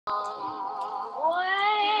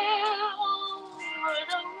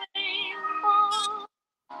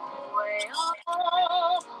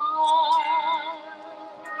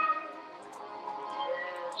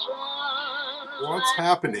What's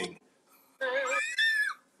happening?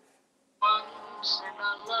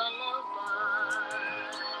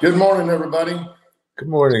 Good morning, everybody. Good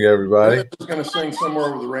morning, everybody. Who's going to sing Somewhere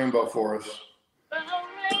Over the Rainbow for us?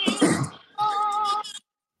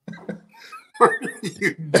 What are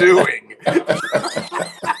you doing?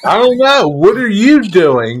 I don't know. What are you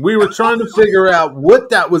doing? We were trying to figure out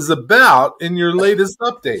what that was about in your latest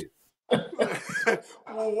update.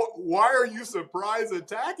 Well, why are you surprise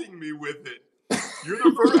attacking me with it? You're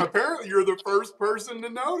the first. Apparently, you're the first person to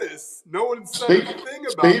notice. No one said anything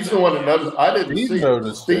about it. Steve's the one that noticed. I didn't see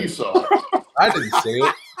it. Steve saw it. I didn't see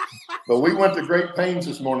it. But we went to great pains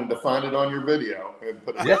this morning to find it on your video and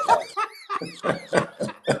put it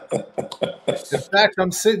In fact,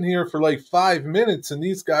 I'm sitting here for like 5 minutes, and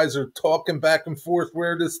these guys are talking back and forth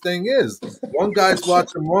where this thing is. One guy's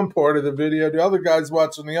watching one part of the video, the other guy's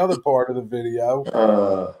watching the other part of the video.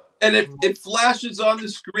 And it flashes on the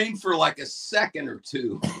screen for like a second or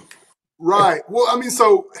two. Right. Well, I mean,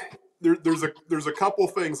 so there's a couple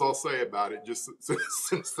things I'll say about it, just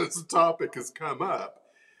since this topic has come up.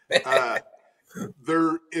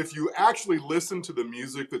 If you actually listen to the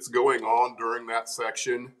music that's going on during that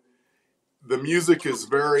section, the music is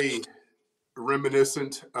very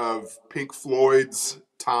reminiscent of Pink Floyd's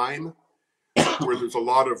Time, where there's a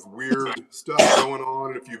lot of weird stuff going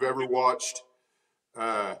on. And if you've ever watched,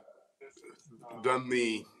 done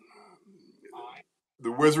the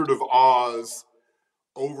Wizard of Oz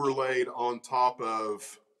overlaid on top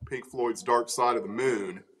of Pink Floyd's Dark Side of the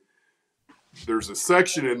Moon, there's a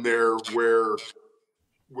section in there where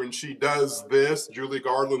when she does this, Julie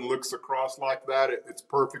Garland looks across like that. It's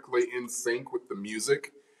perfectly in sync with the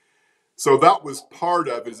music. So that was part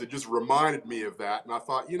of it. It just reminded me of that. And I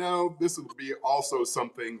thought, this would be also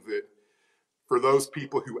something that for those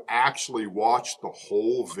people who actually watch the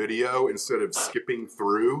whole video instead of skipping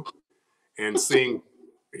through and seeing,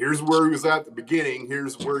 here's where he was at the beginning,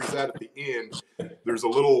 here's where he's at the end. There's a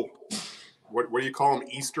little, what do you call them,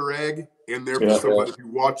 Easter egg in there for somebody who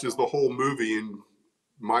watches the whole movie and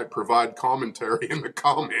might provide commentary in the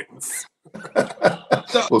comments.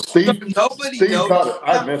 Well, Steve caught it.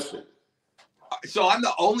 I missed it. So I'm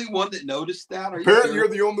the only one that noticed that? Apparently you're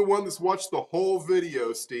the only one that's watched the whole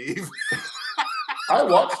video, Steve. I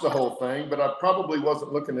watched the whole thing, but I probably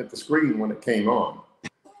wasn't looking at the screen when it came on.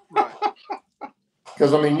 Right.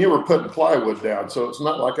 Because, you were putting plywood down, so it's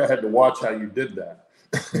not like I had to watch how you did that.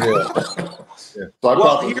 Yeah. So I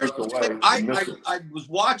I was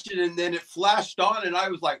watching and then it flashed on and I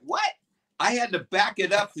was like, what? I had to back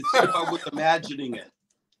it up to see if I was imagining it.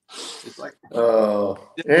 It's like,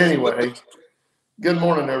 anyway, good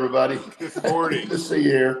morning, everybody. Good morning. Good to see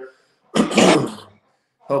you here.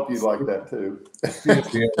 Hope you like that too.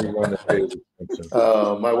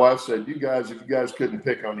 My wife said, if you guys couldn't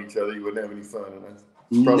pick on each other, you wouldn't have any fun.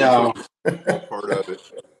 And no. Part of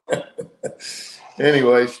it.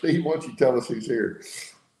 Anyway, Steve, why don't you tell us who's here?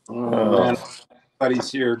 Man,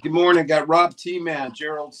 everybody's here. Good morning. Got Rob T-Man,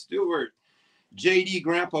 Gerald Stewart, JD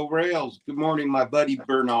Grandpa Rails. Good morning, my buddy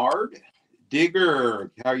Bernard.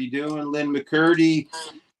 Digger, how you doing? Lynn McCurdy.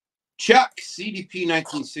 Chuck, CDP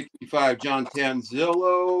 1965, John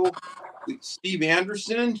Tanzillo. Steve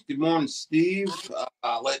Anderson. Good morning, Steve.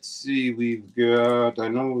 Let's see. I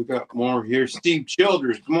know we've got more here. Steve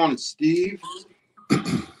Childers. Good morning, Steve.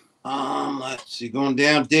 Let's see, going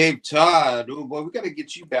down. Dave Todd. Oh boy, we got to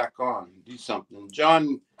get you back on. Do something.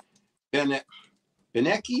 John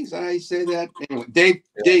Benecki, is that how you say that? Anyway, Dave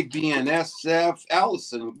BNSF.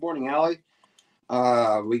 Allison. Good morning, Allie.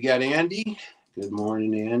 We got Andy. Good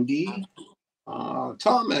morning, Andy.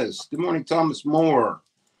 Thomas. Good morning, Thomas Moore.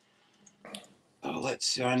 Let's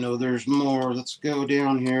see. I know there's more. Let's go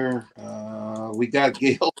down here. We got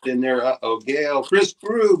Gail in there. Gail. Chris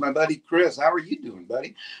Crew, my buddy Chris. How are you doing,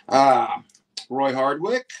 buddy? Roy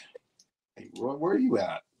Hardwick. Hey, Roy, where are you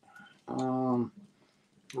at?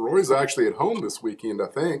 Roy's actually at home this weekend, I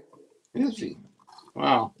think. Is he?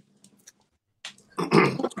 Wow.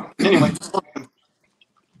 Anyway,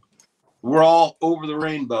 we're all over the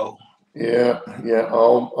rainbow. Yeah,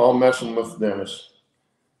 all messing with Dennis.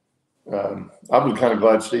 I'm kind of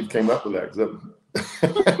glad Steve came up with that because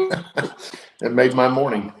it made my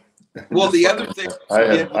morning. Well, the other thing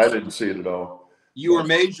I didn't see it at all. You were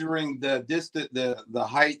measuring the distance, the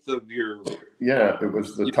height of your. Yeah, it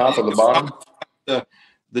was the top of the bottom.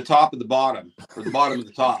 The top of the bottom, or the bottom of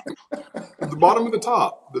the top. The bottom of the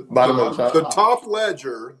top. The bottom of the top. The top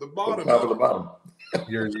ledger. The bottom. The top of the bottom.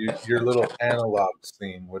 your little analog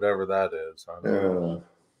scene, whatever that is. I don't know.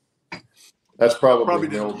 That's Probably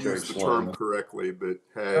the didn't military use the slang. term correctly, but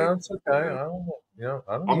hey. That's okay. I don't know. Yeah,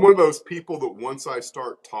 I don't I'm know one of those people that once I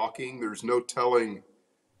start talking, there's no telling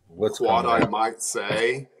what's what coming I out. might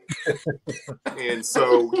say. And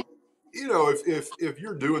so, you know, if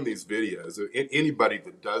you're doing these videos, anybody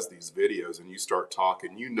that does these videos and you start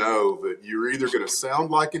talking, you know that you're either going to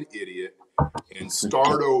sound like an idiot and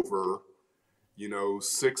start over, you know,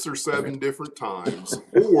 6 or 7 different times,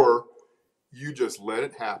 or you just let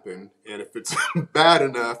it happen. And if it's bad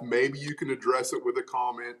enough, maybe you can address it with a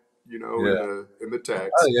comment, you know, in the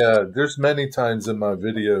text. Oh, yeah, there's many times in my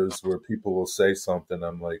videos where people will say something.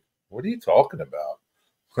 I'm like, "What are you talking about?"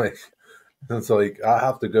 Like, it's like I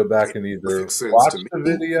have to go back and either Makes sense watch to me. the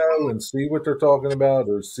video and see what they're talking about,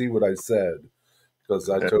 or see what I said, because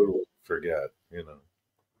I totally forget. You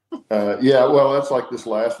know. Yeah, well, that's like this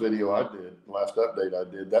last video I did, last update I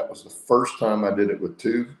did. That was the first time I did it with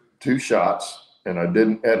two shots, and I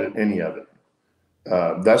didn't edit any of it.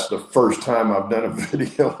 That's the first time I've done a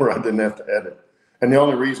video where I didn't have to edit. And the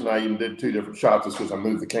only reason I even did 2 different shots is because I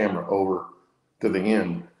moved the camera over to the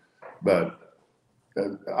end. But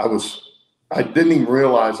I didn't even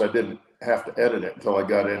realize I didn't have to edit it until I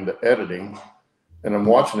got into editing. And I'm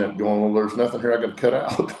watching it going, well, there's nothing here I got to cut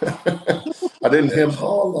out. I didn't hem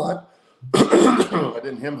haul a lot. I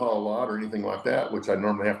didn't hem haul a lot or anything like that, which I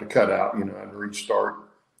normally have to cut out, you know, and reach start.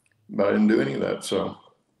 But I didn't do any of that. So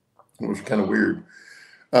it was kind of weird.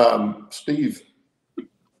 Steve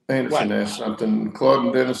Anderson asked something. Claude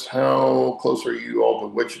and Dennis, how close are you all to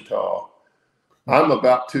Wichita? I'm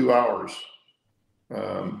about 2 hours.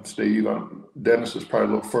 Steve, Dennis is probably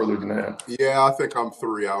a little further than that. Yeah, I think I'm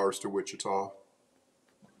 3 hours to Wichita.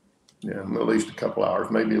 Yeah, at least a couple hours,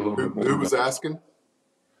 maybe a little bit more. Who was asking?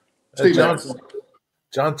 Steve John Anderson.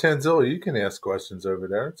 Tanzilla, you can ask questions over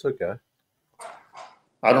there. It's okay.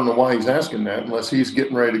 I don't know why he's asking that unless he's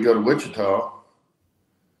getting ready to go to Wichita.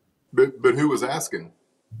 But who was asking?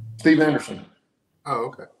 Steve Anderson. Oh,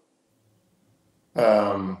 okay.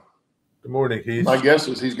 Good morning, Heath. My guess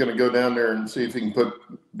is he's going to go down there and see if he can put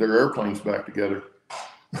their airplanes back together.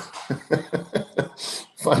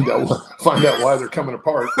 find out why they're coming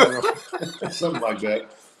apart. You know? Something like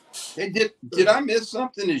that. Hey, did I miss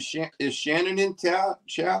something? Is Shannon in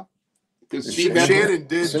chat? Because Shannon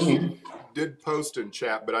did post in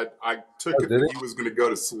chat, but I took it that he was going to go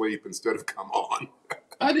to sleep instead of come on.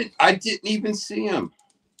 I didn't even see him.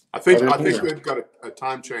 I think they've got a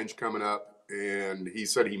time change coming up, and he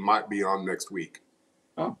said he might be on next week.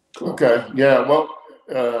 Oh, cool. Okay. Yeah. Well,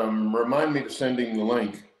 remind me to send him the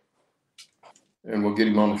link, and we'll get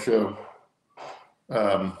him on the show.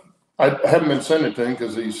 I haven't been sending it to him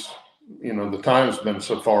because he's, you know, the time's been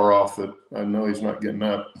so far off that I know he's not getting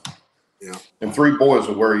up. Yeah. And 3 boys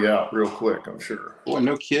will wear you out real quick, I'm sure. Boy,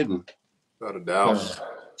 no kidding. Without a doubt.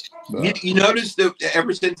 You notice that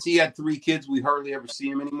ever since he had 3 kids, we hardly ever see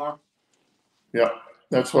him anymore? Yeah,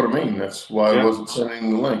 that's what I mean. That's why I wasn't sending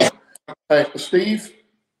the link. Hey, Steve,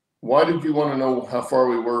 why did you want to know how far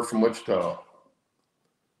we were from Wichita?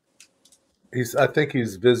 I think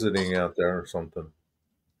he's visiting out there or something.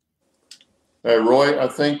 Hey, Roy, I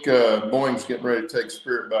think Boeing's getting ready to take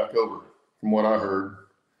Spirit back over, from what I heard.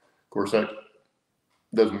 Of course, that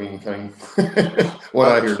doesn't mean anything. What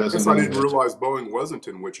I hear doesn't mean I didn't realize Boeing wasn't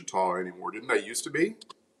in Wichita anymore. Didn't they used to be?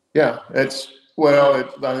 Yeah, I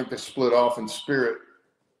think they split off, and Spirit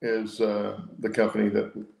is the company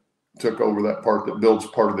that took over that part that builds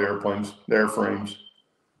part of the airplanes, the airframes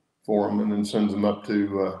for them, and then sends them up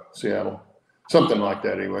to Seattle. Something like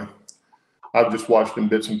that, anyway. I've just watched in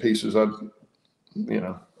bits and pieces. I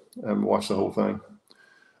haven't watched the whole thing.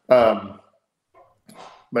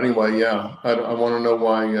 But anyway, yeah, I want to know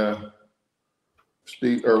why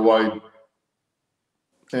why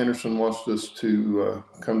Anderson wants us to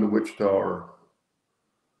come to Wichita, or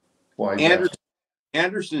why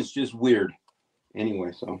Anderson's just weird.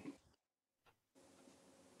 Anyway, so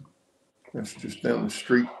that's just down the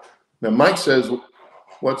street. Now, Mike says,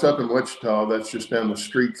 "What's up in Wichita?" That's just down the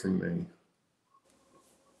street from me.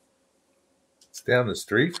 It's down the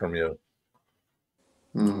street from you.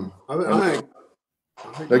 I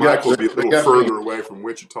think Mike will be a little further away from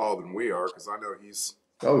Wichita than we are, because I know he's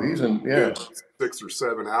in 6 or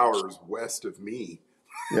 7 hours west of me.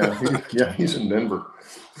 He's in Denver.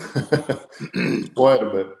 Quite a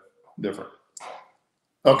bit different.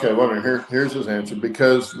 Okay, well, here's his answer.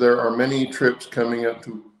 Because there are many trips coming up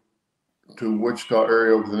to Wichita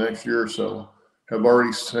area over the next year or so, have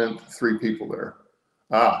already sent 3 people there.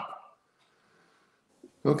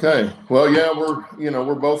 Okay. Well, yeah,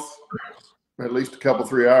 we're both at least a couple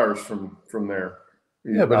 3 hours from there.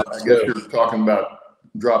 Yeah, but I guess you're talking about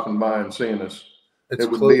dropping by and seeing us. it's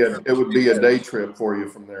It would close. be a day trip for you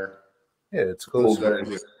from there. Yeah, it's Full close.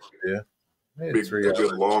 day. Yeah, Be it's a 3 good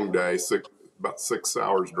hours. long day, about 6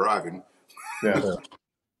 hours driving. Yeah.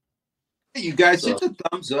 Hey, you guys, hit the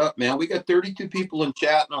thumbs up, man. We got 32 people in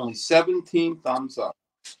chat and only 17 thumbs up.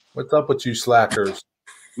 What's up with you slackers?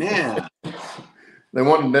 Man, They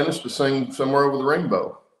wanted Dennis to sing Somewhere Over the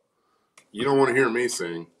Rainbow. You don't want to hear me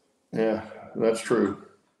sing. Yeah, that's true.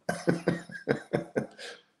 But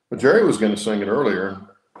Jerry was going to sing it earlier.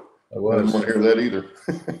 I I didn't was. want to hear that either.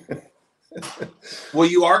 well,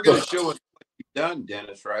 you are going to show us what you've done,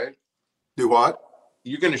 Dennis, right? Do what?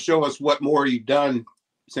 You're going to show us what more you've done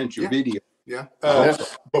since your video. Yeah. So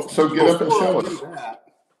get up and before show I us. do that,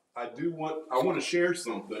 I want to share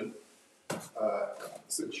something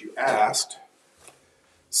since you asked.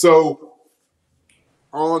 So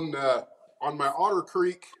on my Otter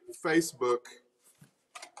Creek Facebook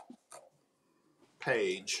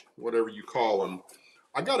page, whatever you call them,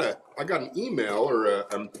 I got an email or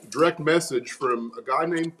a direct message from a guy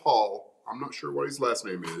named Paul. I'm not sure what his last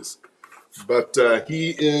name is, but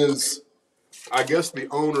he is, I guess, the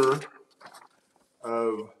owner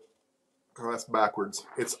of. Oh, that's backwards.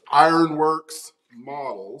 It's Ironworks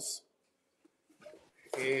Models.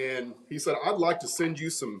 And he said, I'd like to send you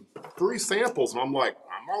some free samples. And I'm like,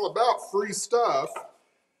 I'm all about free stuff.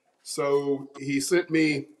 So he sent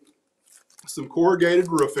me some corrugated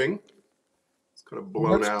roofing. It's kind of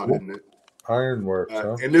blown out, cool. isn't it? Ironworks,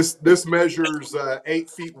 huh? And this measures 8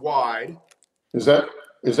 feet wide. Is that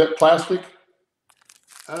plastic?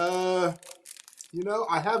 I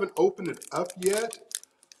haven't opened it up yet.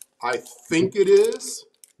 I think it is.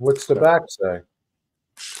 What's the back say?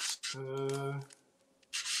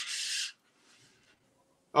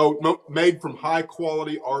 No, made from high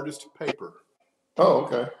quality artist paper. Oh,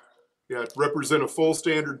 okay. Yeah, it represent a full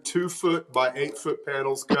standard 2-foot by 8-foot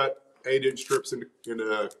panels cut 8-inch strips in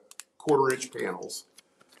 1/4-inch panels.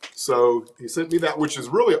 So he sent me that, which is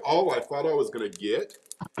really all I thought I was going to get.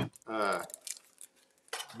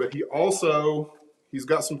 But he's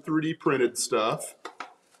got some 3D printed stuff.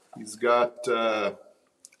 He's got some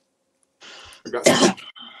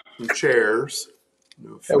chairs.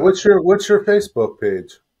 No Hey, what's your Facebook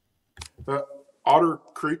page? Otter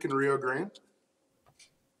Creek in Rio Grande.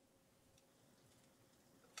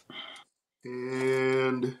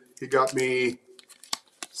 And he got me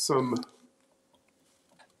some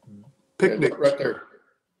picnic right there.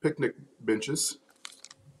 Picnic benches.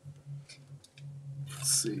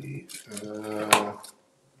 Let's see.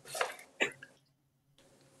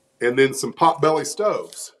 And then some potbelly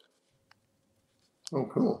stoves. Oh,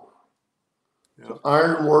 cool. Yeah. So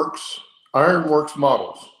Ironworks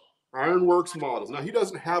Models. Ironworks Models. Now he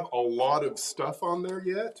doesn't have a lot of stuff on there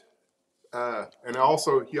yet. And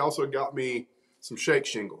he also got me some shake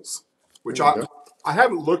shingles, which I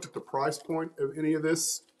haven't looked at the price point of any of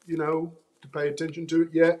this, to pay attention to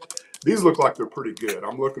it yet. These look like they're pretty good.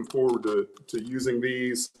 I'm looking forward to using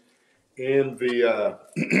these and the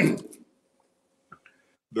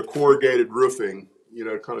the corrugated roofing,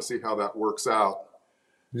 to kind of see how that works out.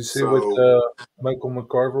 You see what Michael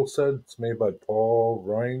McCarville said? It's made by Paul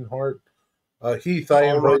Reinhardt. Heath, I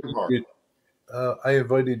invited you. I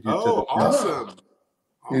invited you to the. Awesome!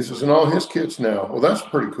 He's using all his kits now. Well, that's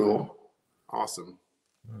pretty cool. Awesome.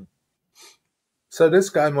 So this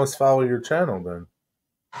guy must follow your channel then.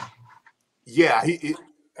 Yeah, he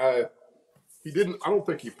didn't. I don't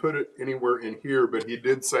think he put it anywhere in here, but he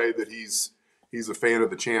did say that he's a fan of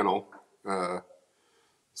the channel.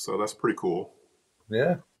 So that's pretty cool.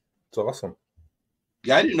 Yeah, it's awesome.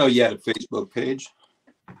 Yeah, I didn't know you had a Facebook page.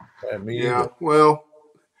 Yeah, well,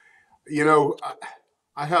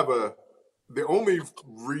 I have the only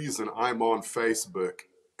reason I'm on Facebook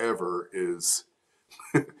ever is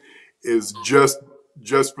just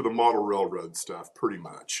for the model railroad stuff, pretty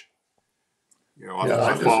much. I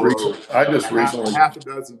just recently half a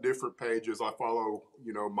dozen different pages. I follow,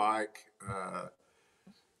 Mike.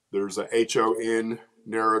 There's a HON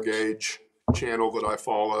narrow gauge channel that I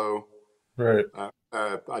follow. Right.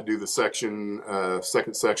 I do the second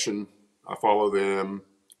section. I follow them.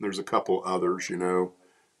 There's a couple others,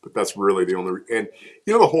 but that's really the only. And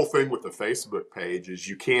the whole thing with the Facebook page is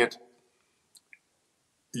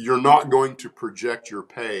you're not going to project your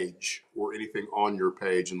page or anything on your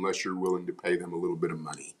page unless you're willing to pay them a little bit of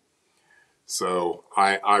money. So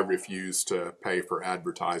I refuse to pay for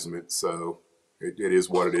advertisement. So it is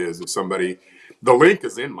what it is. If the link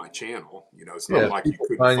is in my channel, it's not like you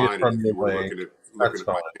couldn't find it if you were looking at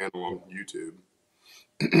my channel on YouTube.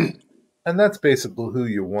 And that's basically who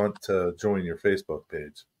you want to join your Facebook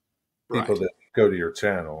page. People that go to your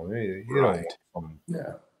channel. You Right. don't want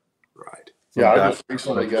Yeah. Right. Yeah, I guy- just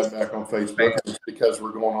recently got back on Facebook just because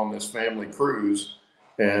we're going on this family cruise,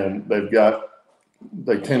 and they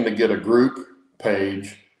tend to get a group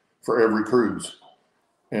page for every cruise.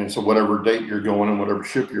 And so whatever date you're going and whatever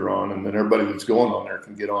ship you're on, and then everybody that's going on there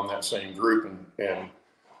can get on that same group and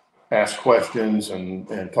ask questions and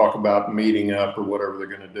talk about meeting up or whatever they're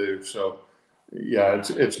going to do. So yeah,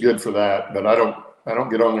 it's good for that, but I don't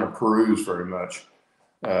get on there and peruse very much.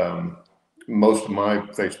 Most of my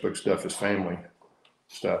Facebook stuff is family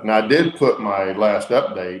stuff. Now I did put my last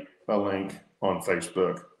update, a link on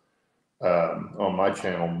Facebook, on my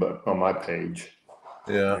channel, but on my page.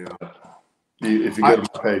 Yeah. If you go to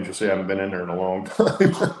my page, you'll see I haven't been in there in a long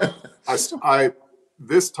time.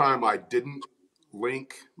 This time I didn't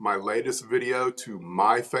link my latest video to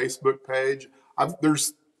my Facebook page.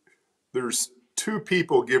 There's two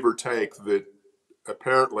people, give or take, that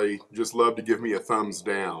apparently just love to give me a thumbs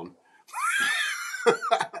down.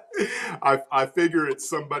 I figure it's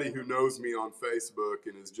somebody who knows me on Facebook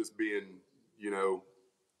and is just being,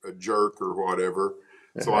 a jerk or whatever.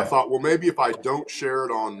 So I thought, well, maybe if I don't share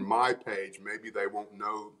it on my page, maybe they won't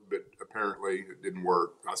know. But apparently it didn't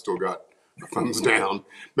work. I still got a thumbs down.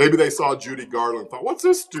 Maybe they saw Judy Garland and thought, what's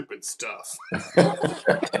this stupid stuff?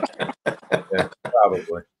 Yeah,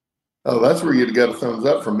 probably. Oh, that's where you'd got a thumbs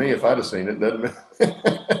up from me if I'd have seen it, doesn't it?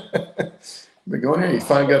 But go ahead, you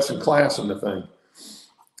finally got some class in the thing.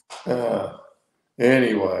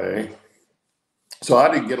 Anyway, so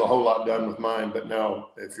I didn't get a whole lot done with mine, but now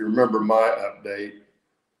if you remember my update,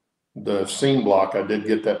 the seam block, I did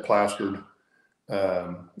get that plastered,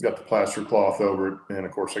 got the plaster cloth over it, and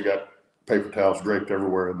of course I got paper towels draped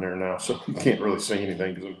everywhere in there now, so you can't really see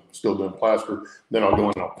anything because I'm still doing plaster. Then I'll go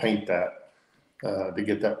in and I'll paint that to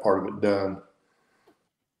get that part of it done.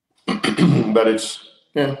 But it's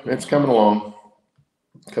coming along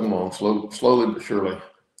slowly but surely.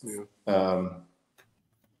 Yeah.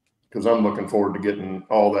 Because I'm looking forward to getting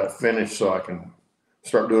all that finished so I can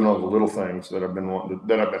start doing all the little things that I've been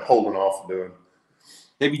holding off doing.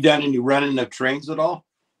 Have you done any running of trains at all?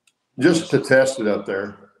 Just to test it up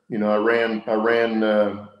there. I ran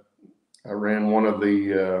one of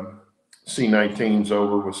the C19s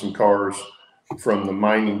over with some cars from the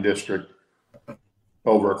mining district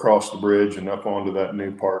over across the bridge and up onto that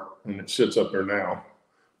new part, and it sits up there now.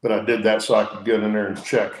 But I did that so I could get in there and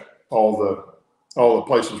check all the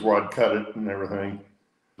places where I'd cut it and everything,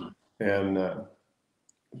 and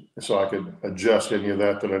so I could adjust any of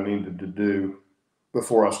that I needed to do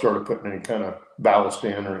before I started putting any kind of ballast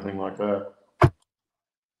in or anything like that.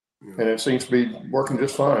 And it seems to be working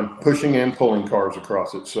just fine, pushing and pulling cars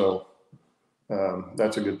across it. So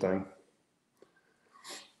that's a good thing.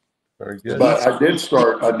 Very good. But I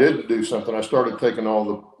did do something. I started taking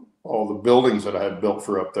all the buildings that I had built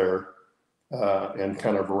for up there and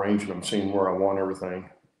kind of arranging them, seeing where I want everything.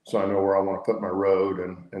 So I know where I want to put my road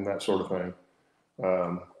and that sort of thing.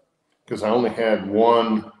 Because I only had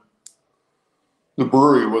one. The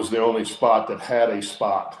brewery was the only spot that had a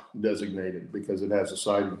spot designated because it has a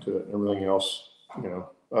siding to it. Everything else,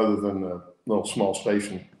 other than the little small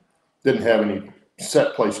station, didn't have any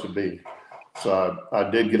set place to be. So I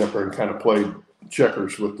did get up there and kind of played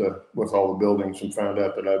checkers with all the buildings and found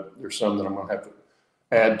out that there's some that I'm going to have to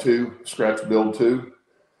add to, scratch build to,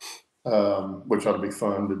 which ought to be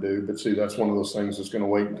fun to do. But see, that's one of those things that's going to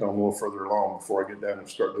wait until I'm a little further along before I get down and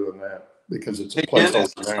start doing that because it's a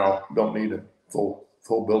placeholder now. Don't need a full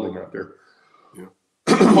building out there.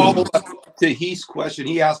 Follow up to Heath's question.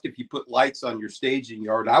 He asked if you put lights on your staging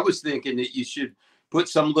yard. I was thinking that you should put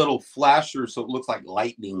some little flasher so it looks like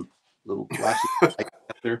lightning, little flashes out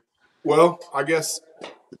there. Well, I guess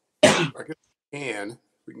we can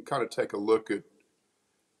kind of take a look at.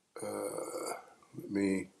 Let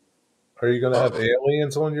me. Are you going to have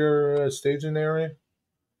aliens on your staging area?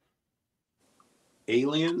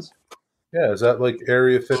 Aliens? Yeah, is that like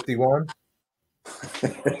Area 51?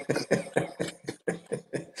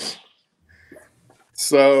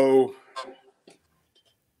 So,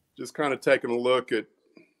 just kind of taking a look at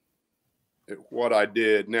what I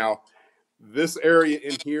did. Now, this area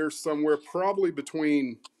in here somewhere, probably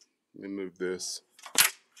between. Let me move this.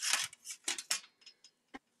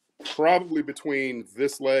 Probably between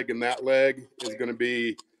this leg and that leg is going to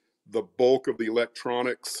be the bulk of the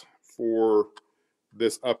electronics for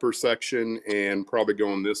this upper section and probably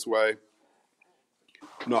going this way.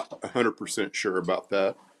 Not 100% sure about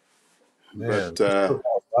that. Man, But you still have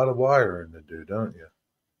a lot of wiring to do, don't you?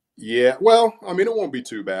 Yeah, well, I mean, it won't be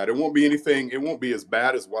too bad. It won't be anything. It won't be as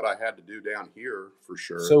bad as what I had to do down here for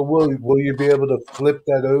sure. So will you be able to flip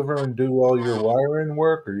that over and do all your wiring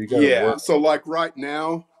work, or you got to Yeah. work? So like right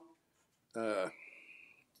now,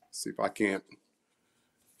 see if I can't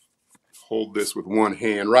hold this with one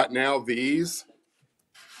hand. Right now, they're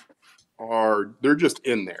just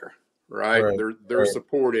in there, right? Right, They're right.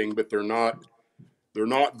 supporting, but they're not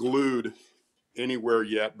glued anywhere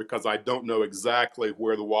yet because I don't know exactly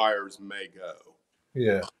where the wires may go.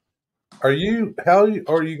 Yeah. Are you going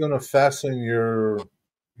to fasten your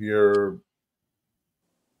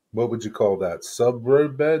what would you call that, sub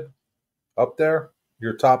road bed up there?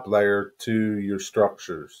 Your top layer to your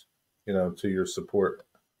structures, to your support.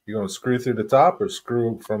 You going to screw through the top or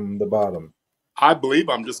screw from the bottom? I believe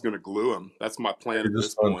I'm just going to glue them. That's my plan You're at this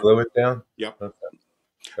just going to point. glue it down? Yep. Okay.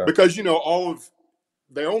 Gotcha. Because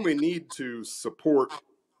they only need to support.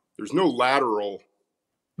 There's no lateral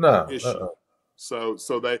No. issue, so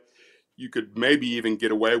you could maybe even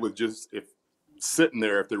get away with just if sitting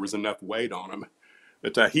there if there was enough weight on them.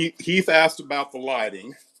 But Heath asked about the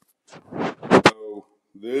lighting, so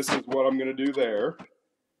this is what I'm going to do there.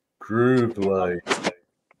 Groove light. It's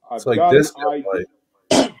I've like got an disco idea.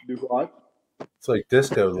 light. Do what? It's like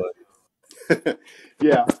disco light.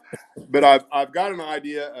 Yeah, but I've got an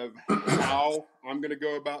idea of how I'm going to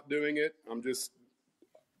go about doing it. I'm just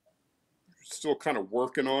still kind of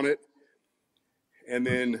working on it. And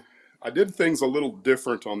then I did things a little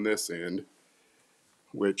different on this end,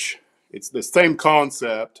 which it's the same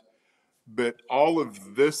concept, but all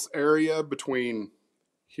of this area between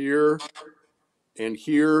here and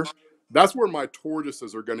here, that's where my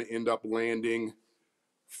tortoises are going to end up landing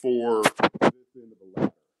for this end of the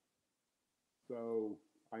ladder. So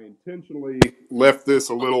I intentionally left this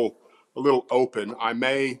a little open. I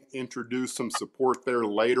may introduce some support there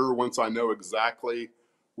later once I know exactly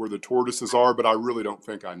where the tortoises are, but I really don't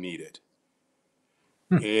think I need it.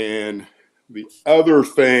 And the other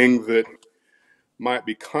thing that might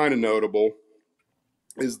be kind of notable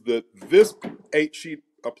is that this 8-sheet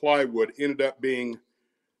of plywood ended up being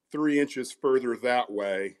 3 inches further that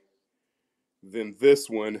way than this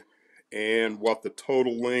one, and what the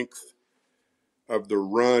total length of the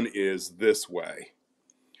run is this way.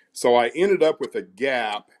 So I ended up with a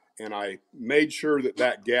gap, and I made sure that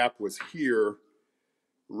that gap was here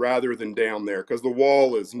rather than down there because the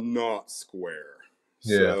wall is not square.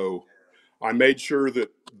 Yeah. So I made sure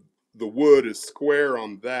that the wood is square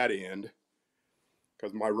on that end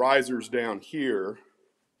because my risers down here,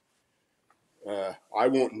 I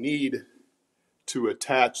won't need to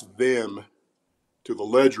attach them to the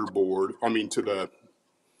ledger board. I mean, to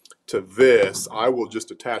this, I will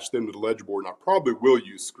just attach them to the ledger board, and I probably will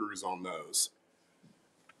use screws on those.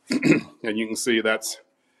 And you can see that's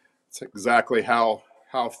exactly how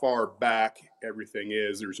far back everything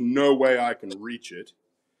is. There's no way I can reach it.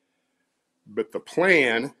 But the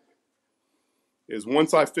plan is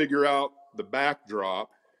once I figure out the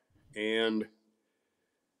backdrop and,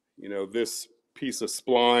 this piece of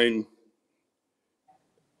spline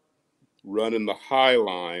running the high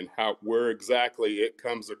line, where exactly it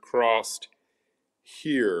comes across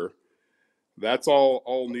here, that's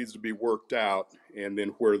all needs to be worked out, and then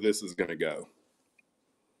where this is going to go.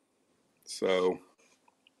 So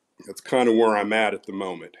that's kind of where I'm at the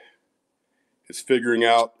moment, is figuring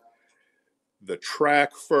out the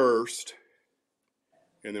track first,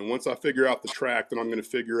 and then once I figure out the track, then I'm going to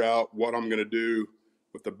figure out what I'm going to do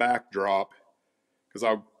with the backdrop,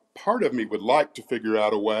 because part of me would like to figure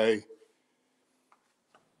out a way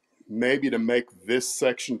maybe to make this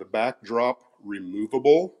section of the backdrop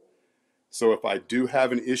removable. So if I do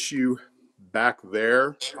have an issue back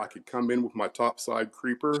there, I could come in with my topside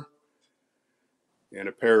creeper and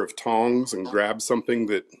a pair of tongs and grab something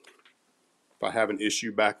that, if I have an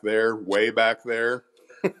issue back there, way back there,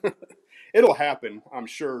 it'll happen, I'm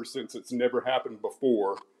sure, since it's never happened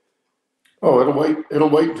before. Oh, it'll wait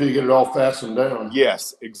until you get it all fastened down.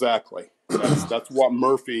 Yes, exactly. That's what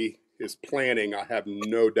Murphy is planning, I have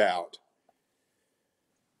no doubt.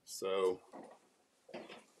 So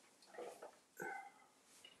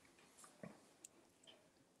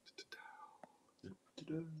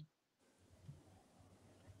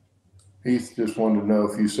Heath just wanted to know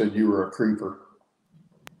if you said you were a creeper.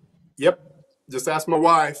 yep, just ask my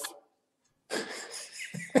wife.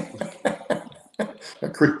 a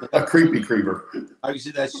creepy creeper. I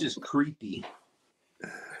said that's just creepy.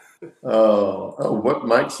 What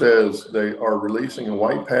Mike says, they are releasing a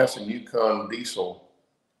white passing Yukon diesel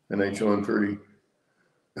in H13.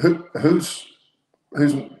 Who's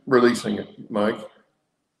releasing it, Mike?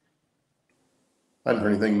 I didn't hear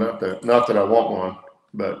anything about that. Not that I want one,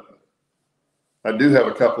 but I do have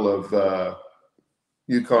a couple of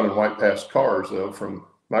Yukon and White Pass cars though from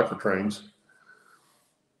Microtrains,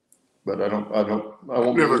 but I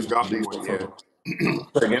won't Never use gotten diesel one from yet. them.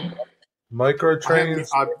 Say again? Micro I haven't,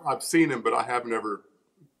 trains. I've seen them, but I haven't ever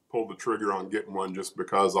pulled the trigger on getting one just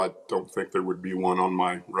because I don't think there would be one on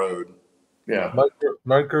my road. Yeah,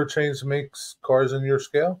 Micro trains makes cars in your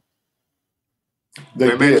scale.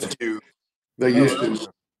 they make did. you. They used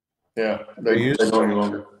to. Yeah, they don't any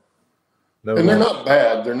longer. No, And they're not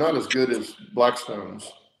bad. They're not as good as Blackstones.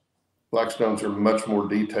 Blackstones are much more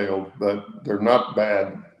detailed, but they're not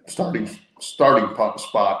bad. Starting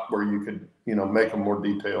spot where you could, make them more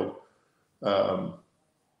detailed.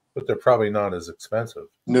 but they're probably not as expensive.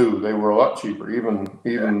 No, they were a lot cheaper. Well,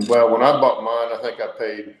 when I bought mine, I think I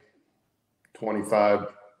paid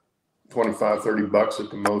 $25, $30 at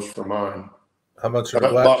the most for mine. How much are I the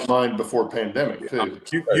black? bought mine before pandemic too.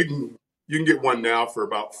 You can get one now for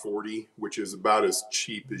about 40, which is about as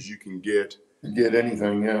cheap as you can get Get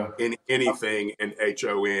anything, yeah. in anything in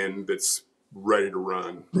HON that's ready to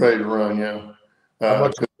run. Ready to run, yeah. How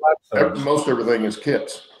much are the Blackstones? Most everything is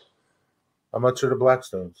kits. How much are the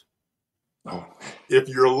Blackstones? Oh, If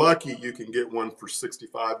you're lucky, you can get one for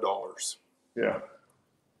 $65. yeah.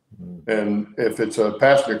 And if it's a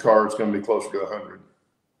passenger car, it's going to be closer to 100.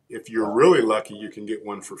 If you're really lucky, you can get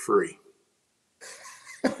one for free.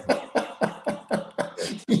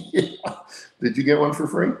 Yeah. Did you get one for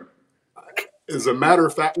free? As a matter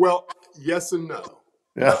of fact, well, yes and no.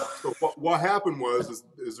 Yeah. So what happened was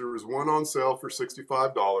there was one on sale for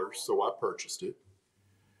 $65, so I purchased it.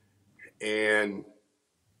 And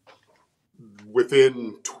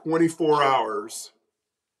within 24 hours,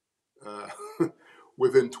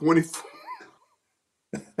 within 24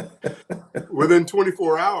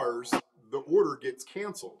 hours, the order gets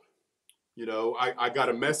canceled. I got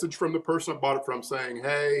a message from the person I bought it from saying,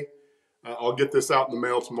 hey, I'll get this out in the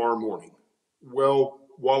mail tomorrow morning. Well,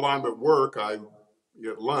 while I'm at work, at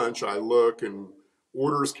lunch, I look and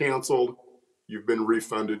order's canceled. You've been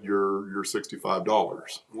refunded your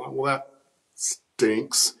 $65. Well, that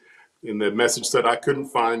stinks. And the message said I couldn't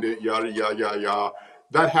find it, yada, yada, yada, yada.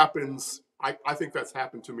 That happens. I think that's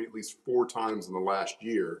happened to me at least 4 times in the last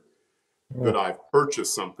year that I've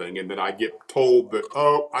purchased something and then I get told that,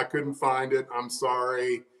 oh, I couldn't find it. I'm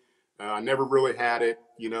sorry. I never really had it,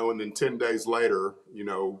 and then 10 days later,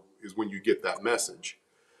 is when you get that message.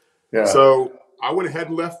 Yeah. So I went ahead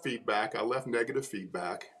and left feedback. I left negative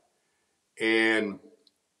feedback. And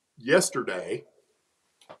yesterday,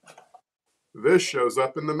 this shows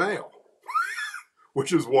up in the mail,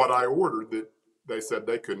 which is what I ordered that they said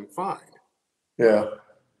they couldn't find. Yeah.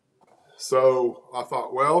 So I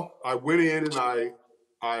thought, well, I went in and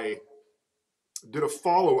I did a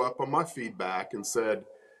follow-up on my feedback and said,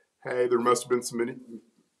 hey, there must have been some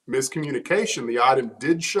miscommunication. The item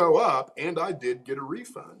did show up and I did get a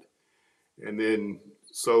refund. And then,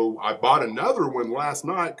 so I bought another one last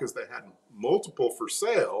night because they had multiple for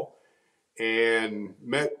sale and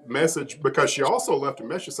message, because she also left a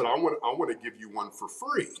message, said, I want to give you one for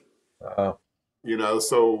free.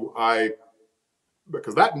 So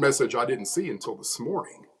because that message I didn't see until this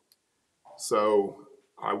morning. So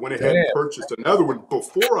I went ahead and purchased another one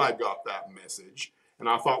before I got that message. And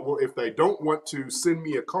I thought, well, if they don't want to send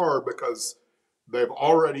me a car because they've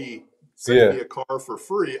already sent me a car for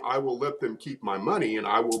free, I will let them keep my money and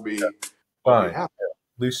I will be fine. happy.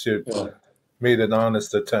 At least you made an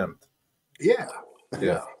honest attempt. Yeah.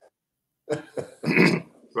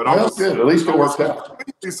 But Well, good. At least it worked out.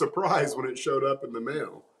 completely surprised when it showed up in the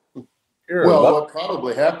mail. Well, what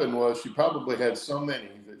probably happened was she probably had so many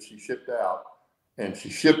that she shipped out, and she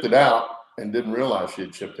shipped it out and didn't realize she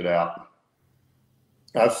had shipped it out.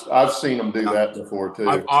 I've seen them do that before too.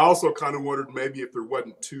 I also kind of wondered maybe if there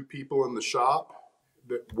wasn't 2 people in the shop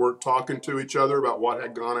that weren't talking to each other about what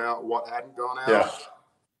had gone out, what hadn't gone out. Yeah.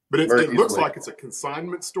 But it looks like it's a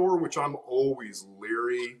consignment store, which I'm always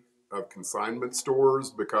leery of consignment stores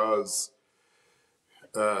because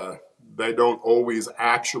they don't always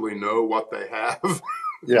actually know what they have.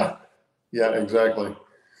 Yeah, exactly.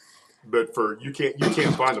 But you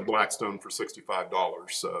can't find a Blackstone for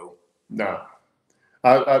 $65. So no,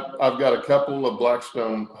 I've got a couple of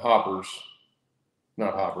Blackstone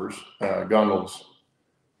gondolas,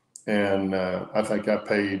 and I think I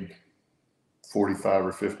paid $45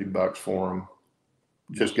 or $50 for them.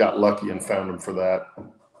 Just got lucky and found them for that.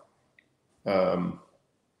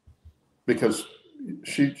 Because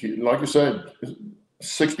she, like you said,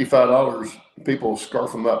 $65, people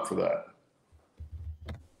scarf them up for that.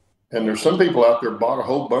 And there's some people out there bought a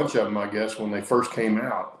whole bunch of them, I guess, when they first came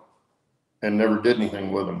out and never did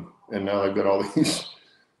anything with them. And now they've got all these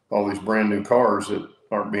all these brand new cars that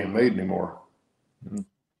aren't being made anymore. Mhm.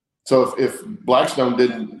 So if Blackstone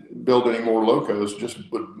didn't build any more locos, just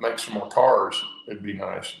would make some more cars, it'd be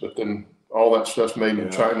nice. But then all that stuff's made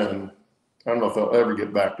in China, and I don't know if they'll ever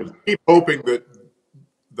get back to. Keep hoping that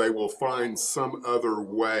they will find some other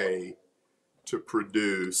way to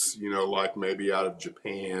produce, like maybe out of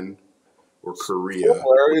Japan or Korea.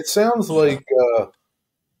 It sounds like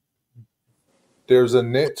there's a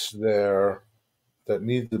niche there that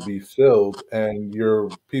needs to be filled, and your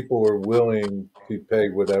people are willing to pay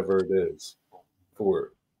whatever it is for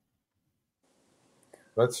it.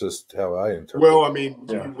 That's just how I interpret Well, it. I mean,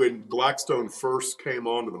 when Blackstone first came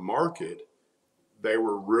onto the market, they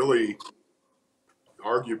were really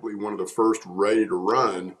arguably one of the first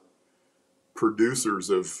ready-to-run producers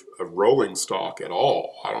of rolling stock at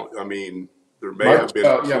all. There may have been.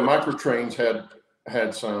 Microtrains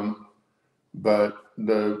had some, but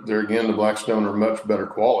the Blackstone are much better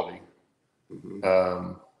quality.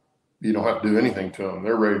 Mm-hmm. You don't have to do anything to them;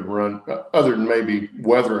 they're ready to run. Other than maybe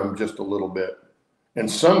weather them just a little bit, and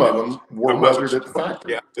some of them were weathered at the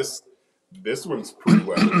factory. Yeah, this one's pretty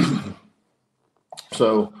weathered.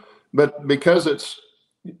 So, but because it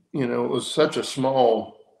was such a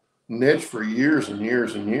small niche for years and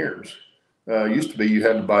years and years. Used to be you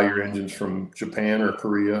had to buy your engines from Japan or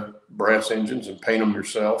Korea, brass engines, and paint them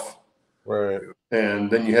yourself. Right. And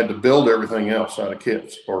then you had to build everything else out of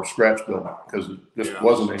kits or scratch build because it just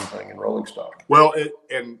wasn't anything in rolling stock. Well,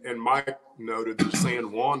 and Mike noted that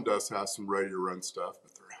San Juan does have some ready to run stuff,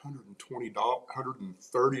 but they're $120,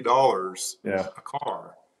 $130 a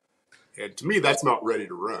car. And to me, that's not ready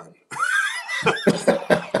to run.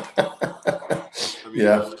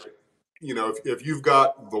 If you've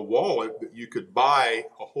got the wallet that you could buy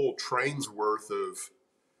a whole train's worth of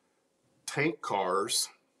tank cars,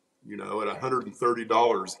 at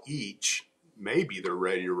 $130 each, maybe they're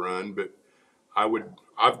ready to run. But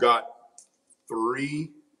I've got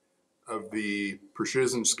 3 of the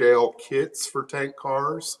precision scale kits for tank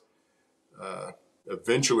cars.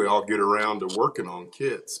 Eventually I'll get around to working on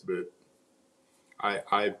kits, but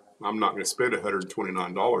I'm not going to spend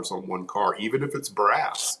 $129 on one car, even if it's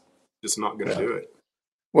brass. Just not going to do it.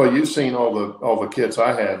 Well, you've seen all the kits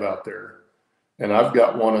I have out there, and I've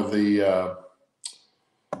got one of the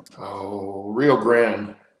Rio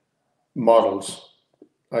Grande models.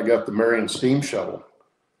 I got the Marion steam shovel.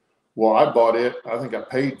 Well, I bought it. I think I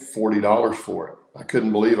paid $40 for it. I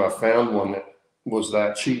couldn't believe I found one that was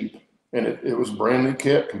that cheap, and it was a brand new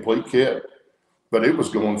kit, complete kit, but it was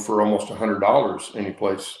going for almost $100 any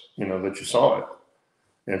place that you saw it.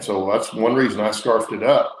 And so that's one reason I scarfed it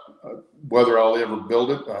up. Whether I'll ever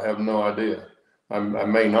build it, I have no idea. I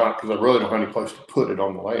may not, because I really don't have any place to put it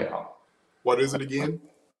on the layout. What is it again?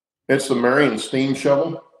 It's the Marion steam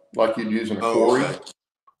shovel, like you'd use in a quarry,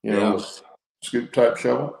 scoop type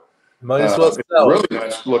shovel. Might as well it's a really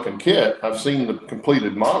nice looking kit. I've seen the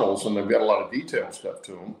completed models, and they've got a lot of detailed stuff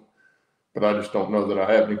to them, but I just don't know that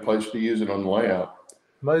I have any place to use it on the layout.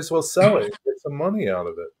 Might as well sell it, get some money out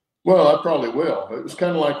of it. Well, I probably will. It was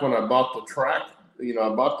kind of like when I bought the track. I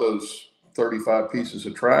bought those 35 pieces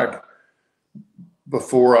of track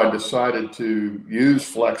before I decided to use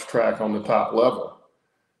Flex Track on the top level.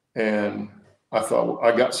 And I thought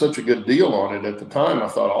I got such a good deal on it at the time. I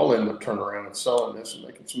thought I'll end up turning around and selling this and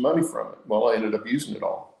making some money from it. Well, I ended up using it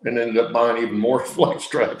all and ended up buying even more Flex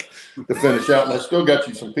Track to finish out. And I still got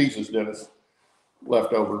you some pieces, Dennis,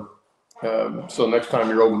 left over. So next time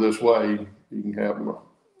you're over this way, you can have them.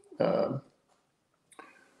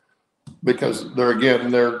 Because they're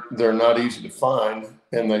not easy to find,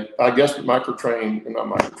 and I guess not microtrains,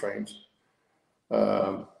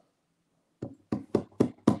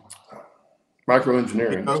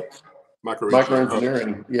 microengineering.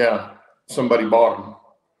 Microengineering, yeah. Somebody bought them,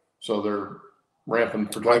 so they're ramping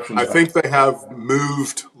production. I think they have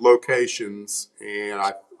moved locations, and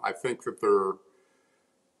I think that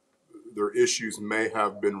their issues may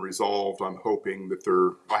have been resolved. I'm hoping that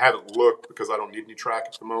I haven't looked because I don't need any track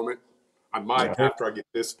at the moment. I might after I get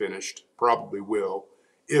this finished. Probably will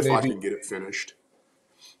if I can get it finished.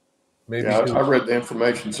 Maybe I read the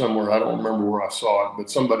information somewhere. I don't remember where I saw it, but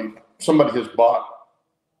somebody has bought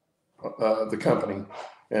the company,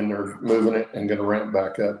 and they're moving it and going to ramp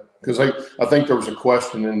back up. Because I think there was a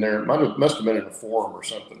question in there. It must have been in a forum or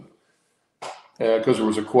something. Because there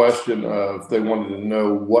was a question of they wanted to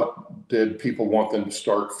know what did people want them to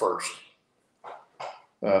start first.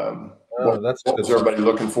 What was everybody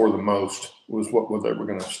looking for the most was what they were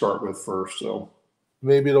going to start with first. So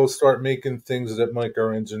maybe they'll start making things that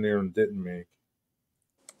our engineering didn't make.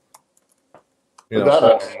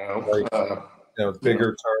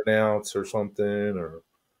 Bigger turnouts or something, or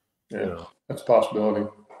Yeah, You know, that's a possibility.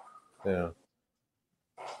 yeah.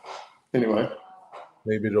 Anyway,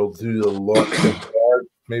 Maybe they'll do the yard.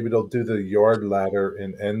 Maybe they'll do the yard ladder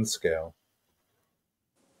in N scale.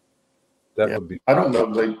 That yeah, would be. I don't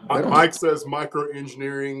know. They don't. Mike says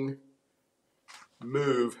microengineering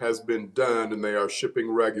move has been done and they are shipping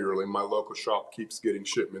regularly. My local shop keeps getting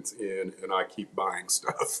shipments in and I keep buying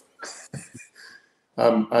stuff.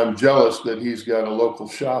 I'm jealous that he's got a local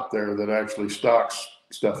shop there that actually stocks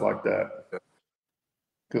stuff like that.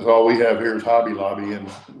 Because all we have here is Hobby Lobby and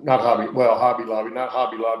not Hobby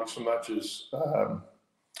Lobby so much as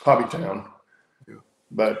Hobby Town. Yeah.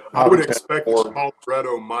 But I would Hobby Town expect that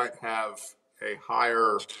Colorado might have a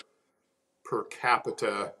higher per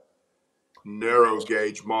capita narrow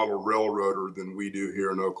gauge model railroader than we do here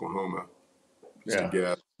in Oklahoma. Yeah. To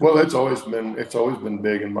guess. Well, it's always been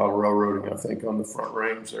big in model railroading, I think, on the Front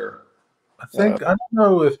Range there. I think I don't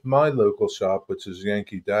know if my local shop, which is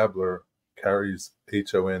Yankee Dabbler, carries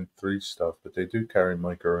HON3 stuff, but they do carry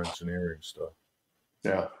microengineering stuff.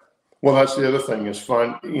 Yeah. Well, that's the other thing is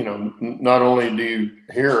fun. You know, not only do you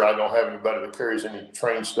here, I don't have anybody that carries any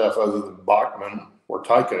train stuff other than Bachman or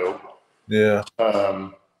Tyco. Yeah.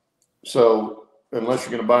 So unless you're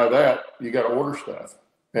going to buy that, you got to order stuff.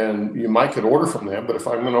 And you might could order from them, but if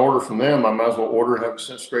I'm going to order from them, I might as well order and have it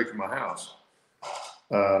sent straight to my house.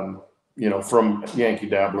 You know, from Yankee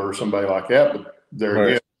Dabbler or somebody like that. But there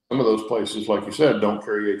again, some of those places, like you said, don't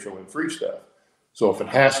carry HON3 stuff. So if it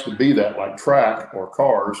has to be that, like track or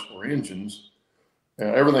cars or engines,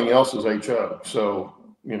 everything else is HO. So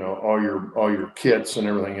you know, all your kits and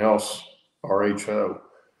everything else are HO.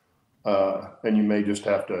 And you may just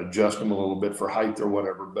have to adjust them a little bit for height or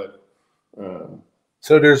whatever. But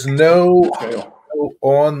so there's no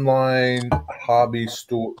online hobby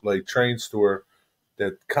store, like train store,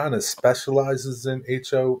 that kind of specializes in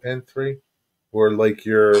HON3, or like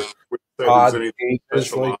your odd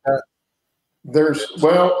gauges like that. There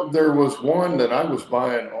was one that I was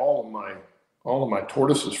buying all of my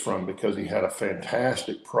tortoises from because he had a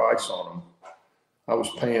fantastic price on them. I was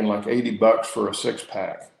paying like $80 for a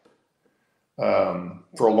 6-pack.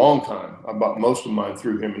 For a long time. I bought most of mine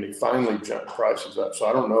through him and he finally jumped prices up. So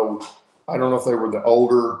I don't know if they were the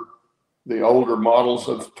older models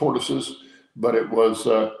of tortoises, but it was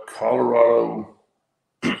Colorado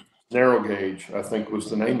Narrow Gauge, I think was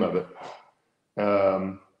the name of it.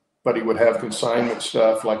 But he would have consignment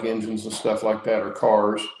stuff like engines and stuff like that, or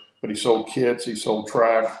cars, but he sold kits, he sold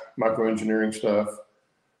track, microengineering stuff.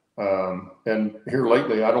 And here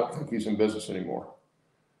lately, I don't think he's in business anymore.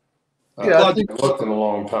 Yeah, I haven't looked in a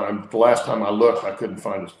long time. The last time I looked, I couldn't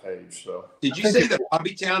find his page. So, did you say that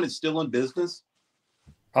Hobby Town is still in business?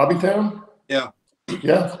 Hobby Town? Yeah.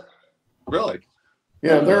 Yeah. Really?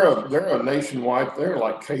 Yeah, they're a nationwide. They're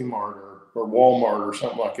like Kmart or Walmart or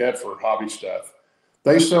something like that for hobby stuff.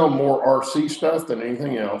 They sell more RC stuff than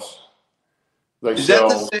anything else. Is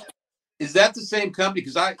that the same company?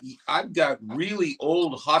 Because I've got really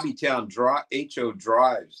old Hobby Town HO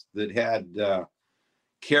drives that had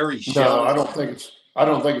carry shells. No, I don't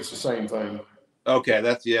think it's the same thing. Okay,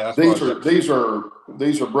 that's these are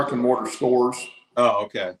brick and mortar stores. Oh,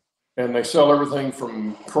 okay. And they sell everything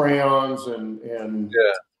from crayons and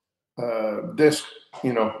disc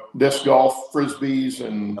golf frisbees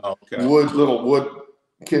and little wood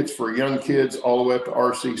kits for young kids, all the way up to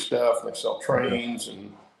RC stuff. They sell trains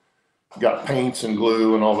and got paints and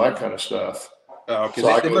glue and all that kind of stuff. Oh, okay.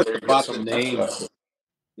 So they must have bought the name.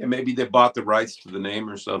 Yeah, maybe they bought the rights to the name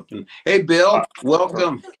or something. Hey, Bill,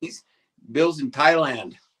 welcome. Bill's in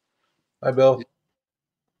Thailand. Hi, Bill.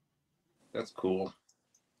 That's cool.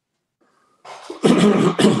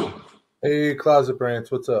 Hey, Closet Branch,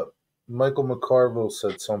 what's up? Michael McCarville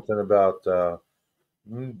said something about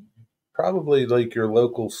probably like your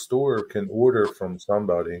local store can order from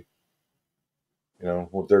somebody, you know,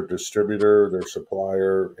 with their distributor, their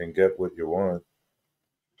supplier, and get what you want.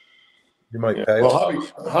 You might pay. Well,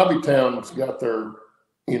 Hobby Town's got their,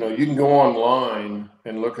 you can go online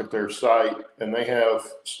and look at their site, and they have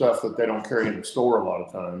stuff that they don't carry in the store a lot of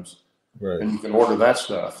times. Right. And you can order that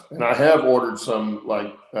stuff. And I have ordered some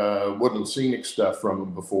like Woodland Scenic stuff from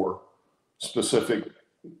them before, specific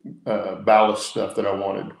ballast stuff that I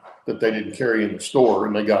wanted that they didn't carry in the store,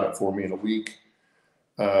 and they got it for me in a week.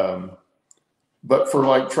 But for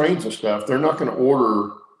like trains and stuff, they're not going to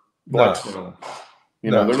order Blackstone.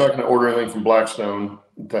 They're not going to order anything from Blackstone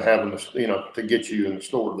to have in the, to get you in the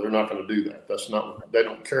store. They're not going to do that. They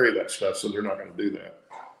don't carry that stuff, so they're not going to do that.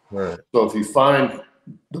 Right. So if you find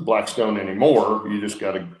the Blackstone anymore, you just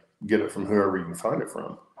got to get it from whoever you can find it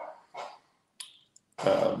from.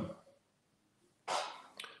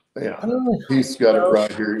 Yeah, Heath's got it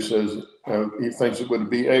right here. He says he thinks it would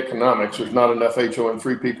be economics. There's not enough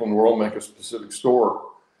HON-free people in the world to make a specific store.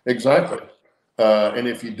 Exactly. And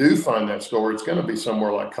if you do find that store, it's going to be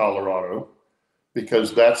somewhere like Colorado,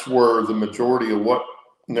 because that's where the majority of what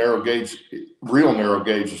real narrow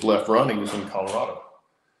gauge is left running is in Colorado.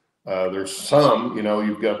 There's some,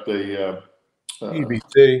 you've got the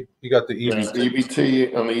EBT. You got the EBT. Yeah,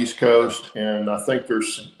 EBT on the East Coast, and I think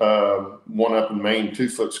there's one up in Maine,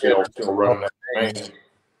 2-foot scale still running out of Maine.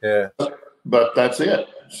 Yeah. But that's it.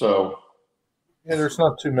 So yeah, there's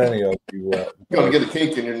not too many of you. You're going to get a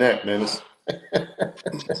kink in your neck, Dennis.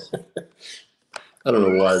 I don't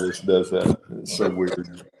know why this does that. It's so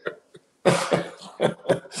weird. I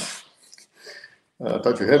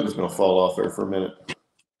thought your head was going to fall off there for a minute.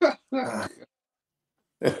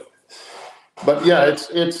 But yeah,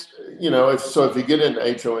 it's if you get into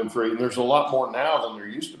HON-free, and there's a lot more now than there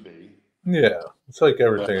used to be. Yeah, it's like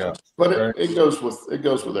everything else. But right? it goes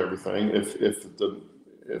with everything. If the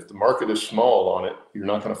market is small on it, you're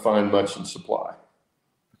not going to find much in supply,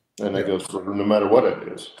 and that goes for no matter what it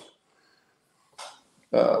is.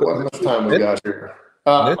 How much time we got here?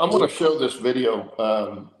 I'm going to show this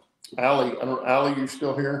video. Allie, Allie, you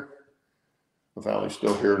still here? If Allie's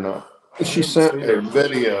still here or not? She sent a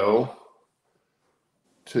video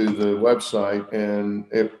to the website, and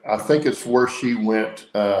I think it's where she went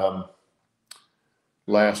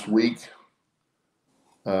last week,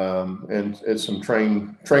 and it's some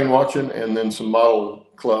train watching, and then some model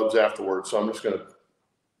clubs afterwards. So I'm just going to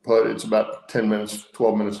it's about 10 minutes,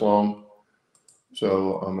 12 minutes long.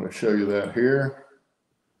 So I'm going to show you that here,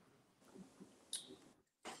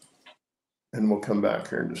 and we'll come back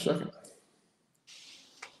here in just a second.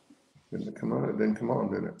 Didn't it come on? It didn't come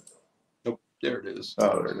on, did it? Nope. There it is.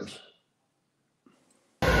 Oh, there it is.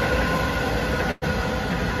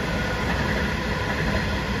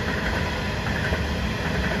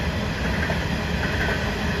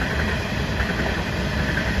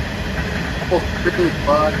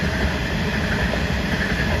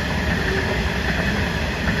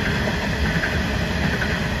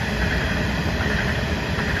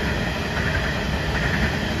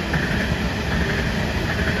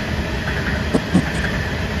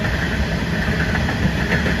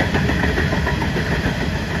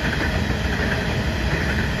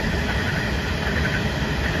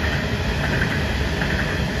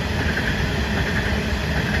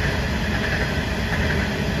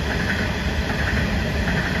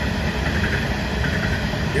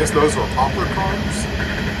 I guess those are hopper cars.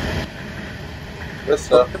 Yes,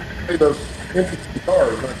 sir. Hey, those interesting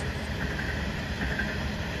cars, huh?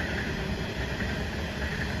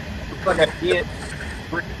 Looks like I can't.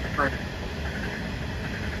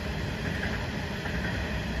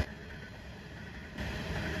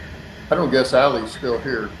 I don't guess Allie's still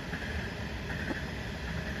here.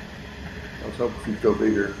 I was hoping she'd still be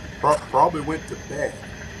here. Probably went to bed.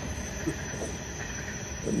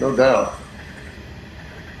 No doubt.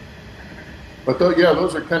 But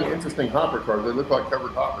those are kind of interesting hopper cars. They look like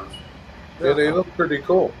covered hoppers. Yeah, they look pretty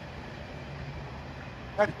cool.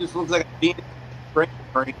 That just looks like a Phoenix spring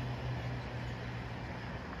train.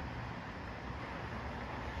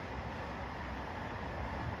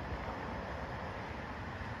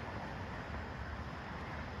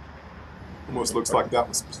 Almost looks like that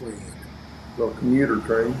was planned. Little commuter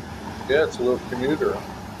train. Yeah, it's a little commuter.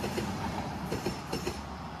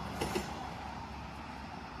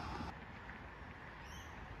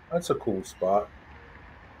 That's a cool spot.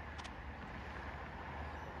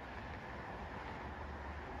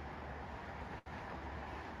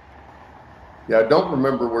 Yeah, I don't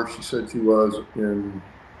remember where she said she was in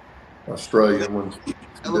Australia when It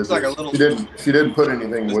looks like a little. She didn't put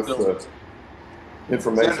anything with the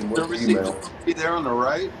information with the email. Be there on the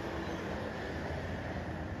right.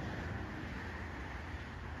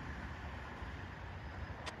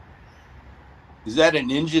 Is that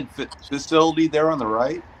an engine facility there on the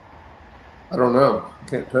right? I don't know.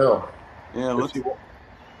 Can't tell. Yeah,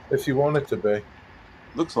 If you want it to be.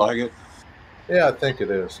 looks like it. Yeah, I think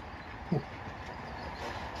it is.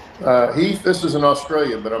 Heath, this is in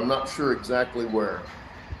Australia, but I'm not sure exactly where.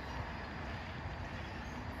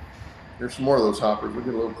 There's some more of those hoppers. We'll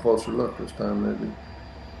get a little closer look this time, maybe.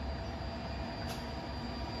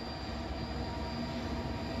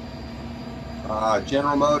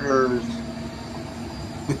 General Motors.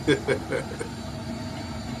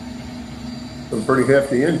 Some pretty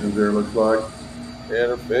hefty engines there, looks like. Yeah,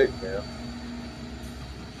 they're big, man.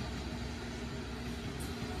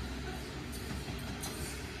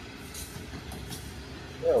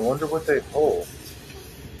 Yeah, I wonder what they pull.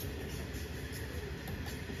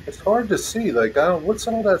 It's hard to see. Like, I don't. What's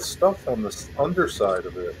all that stuff on the underside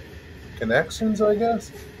of it? Connections, I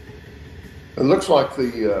guess. It looks like where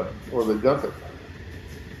they dump it.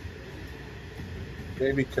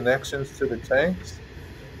 Maybe connections to the tanks.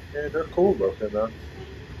 Yeah, they're cool looking, though.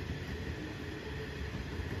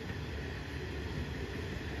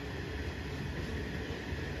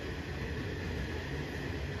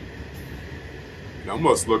 It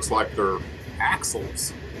almost looks like they're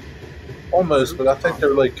axles. Almost, but I think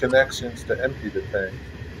they're like connections to empty the tank.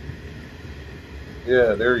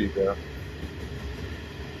 Yeah, there you go.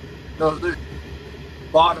 No, the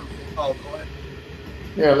bottom. Oh, go ahead.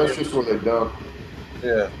 Yeah, that's just where they dump.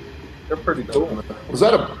 Yeah, they're pretty cool. Was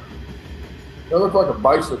that a? That looked like a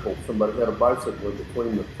bicycle. Somebody had a bicycle in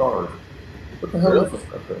between the cars. What the hell is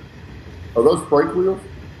that right there? Are those brake wheels?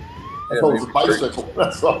 I thought it was a bicycle.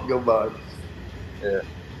 That's all go by. Yeah,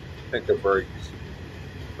 think of brakes.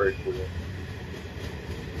 Brake wheel.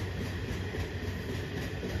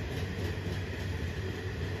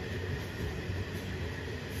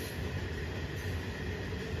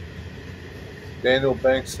 Daniel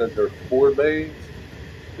Banks said they're 4 bays.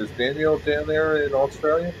 Is Daniel down there in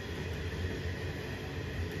Australia?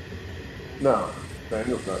 No,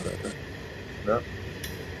 Daniel's not there. No.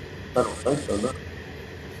 I don't think so, no.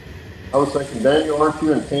 I was thinking, Daniel, aren't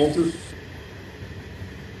you in Kansas?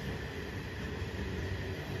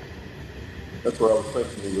 That's where I was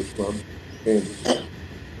thinking he was from, Kansas.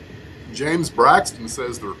 James Braxton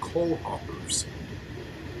says they're coal hoppers.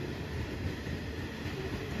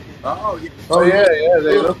 Oh, yeah. Oh, yeah,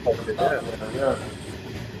 they look like it. Yeah.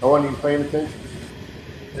 I wasn't even paying attention.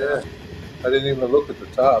 Yeah. I didn't even look at the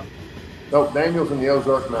top. No, Daniel's in the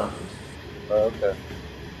Ozark Mountains. Oh, okay.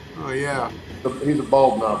 Oh, yeah. He's a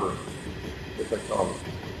bald knobber, if they call him.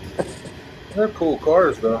 They're cool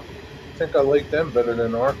cars, though. I think I like them better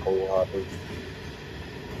than our coal hoppers.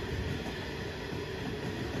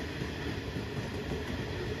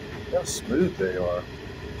 How smooth they are.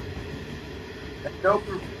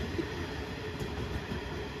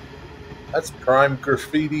 That's prime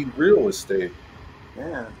graffiti real estate.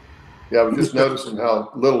 Yeah. Yeah, I was just noticing how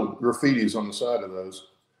little graffiti's on the side of those.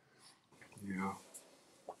 Yeah.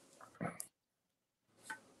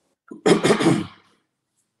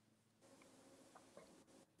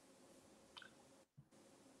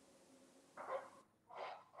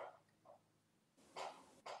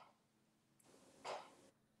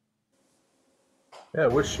 Yeah, I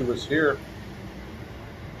wish she was here.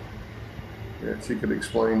 Yeah, she could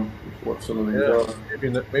explain what some of these are.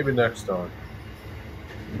 Maybe next time.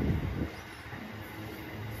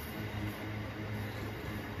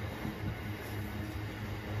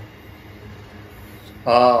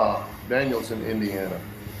 Daniel's in Indiana.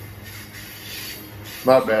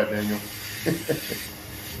 My bad, Daniel.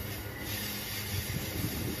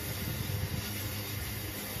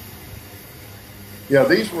 Yeah,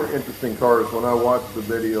 these were interesting cars when I watched the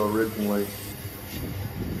video originally.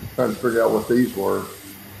 Trying to figure out what these were.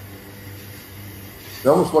 They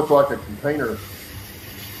almost look like a containers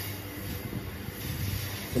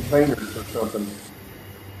or something.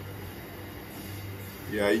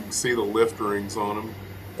 Yeah, you can see the lift rings on them.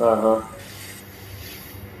 Uh-huh.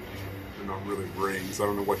 They're not really rings. I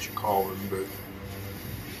don't know what you call them, but...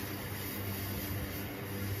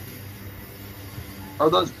 Are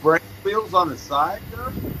those brake wheels on the side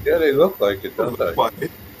there? Yeah, they look like it, don't they?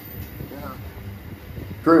 Yeah.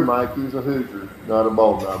 True, Mike. He's a Hoosier, not a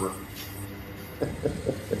bald knobber.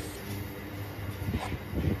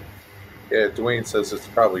 Yeah, Dwayne says it's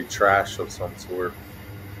probably trash of some sort.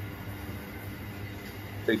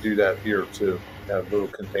 They do that here too. They have little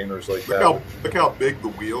containers like that. Look how big the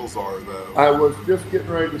wheels are, though. I was just getting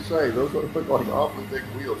ready to say, those look like awfully big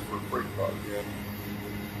wheels for a freight car. Yeah.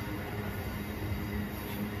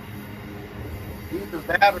 Either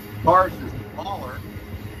that or cars is smaller.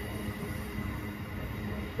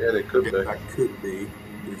 Yeah, they could be. That could be.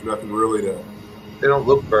 There's nothing really to... They don't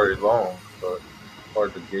look very long, but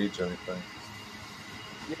hard to gauge anything.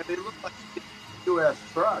 Yeah, they look like U.S.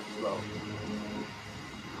 trucks, though.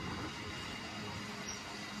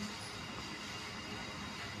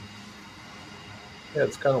 Yeah,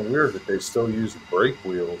 it's kind of weird that they still use brake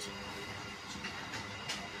wheels.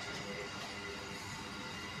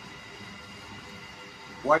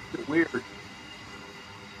 What's it weird?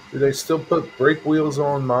 Do they still put brake wheels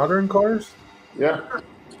on modern cars? Yeah.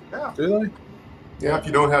 Yeah. Do they? Yeah, if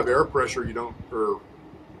you don't have air pressure, you don't... Or,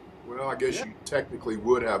 well, I guess you technically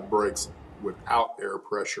would have brakes without air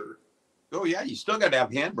pressure. Oh, yeah, you still got to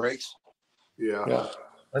have handbrakes. Yeah. Yeah.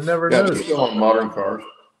 I never Yeah, noticed. still on modern cars.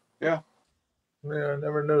 Yeah. Yeah, I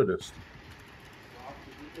never noticed.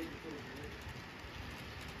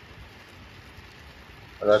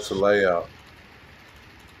 That's a layout.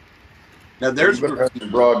 Now there's You better have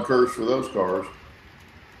some broad curves for those cars.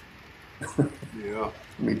 Yeah.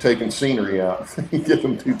 I mean, taking scenery out. Get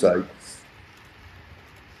them too tight.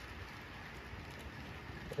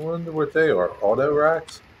 I wonder what they are. Auto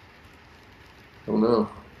racks? Oh no.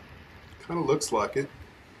 Kind of looks like it.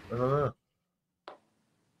 I don't know.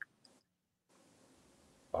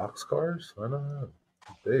 Box cars? I don't know.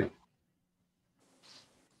 Big.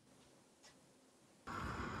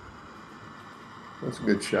 That's a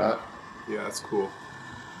good shot. Yeah, that's cool.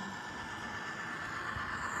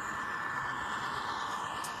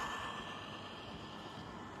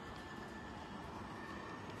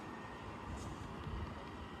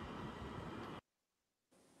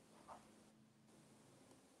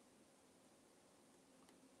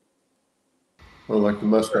 I like the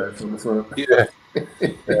mustache on the front. Yeah.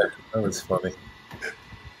 Yeah, that was funny.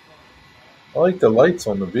 I like the lights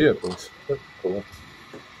on the vehicles. That's cool.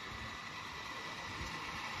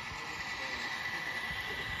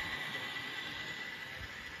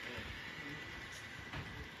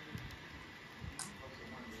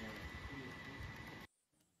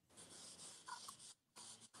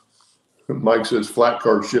 Mike says flat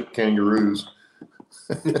cars ship kangaroos.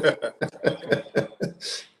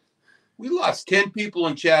 we lost 10 people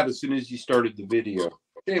in chat as soon as you started the video.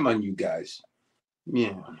 Shame on you guys.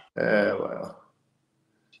 Yeah. Well.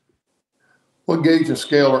 What gauge and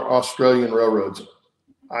scale are Australian railroads?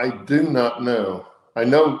 I do not know. I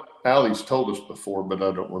know Allie's told us before, but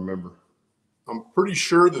I don't remember. I'm pretty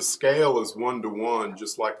sure the scale is 1-to-1,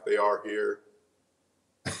 just like they are here.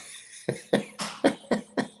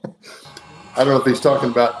 I don't know if he's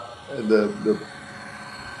talking about the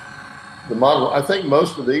model. I think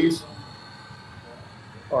most of these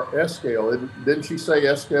are S scale. Didn't she say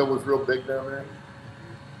S scale was real big down there?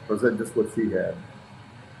 Or is that just what she had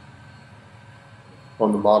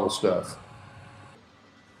on the model stuff?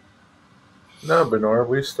 No, Bernard,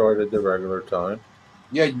 we started the regular time.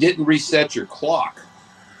 Yeah, you didn't reset your clock.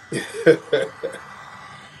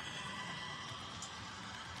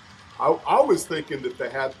 I was thinking that they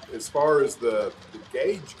had, as far as the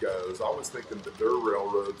gauge goes, I was thinking the dirt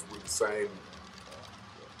railroads were the same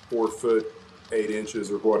 4 foot 8 inches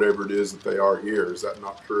or whatever it is that they are here. Is that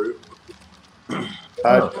not true?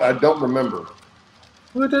 I don't remember.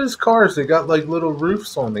 Look at those cars. They got like little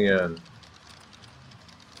roofs on the end.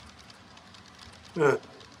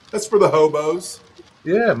 That's for the hobos.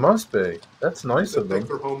 Yeah, it must be. That's nice I of think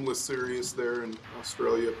them. they're homeless serious there in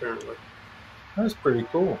Australia, apparently. That's pretty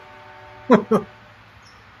cool.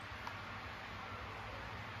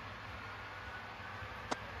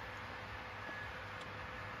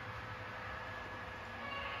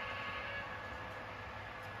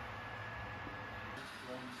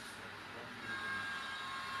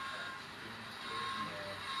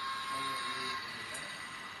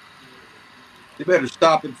 They better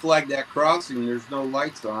stop and flag that crossing. There's no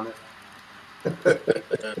lights on it.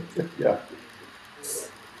 Yeah.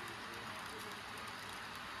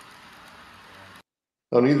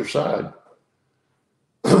 On either side.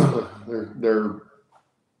 their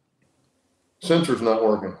sensor's not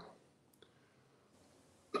working.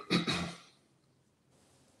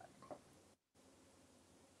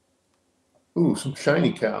 Ooh, some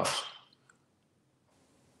shiny cows.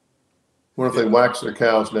 What if they wax their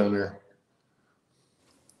cows down there?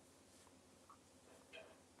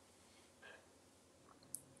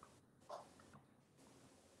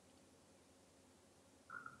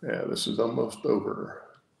 Yeah, this is almost over.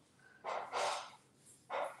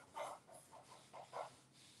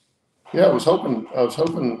 Yeah, I was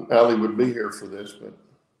hoping Allie would be here for this, but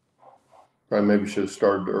probably maybe should have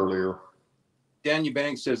started earlier. Daniel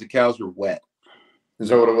Banks says the cows were wet. Is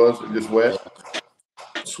that what it was? Just wet?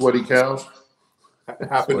 Sweaty cows?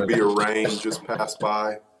 Happened to be a rain just passed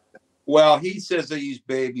by. Well, he says they use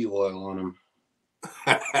baby oil on them.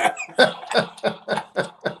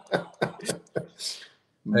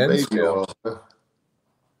 Baby oil. Well,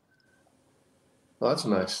 that's a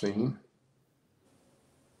nice scene.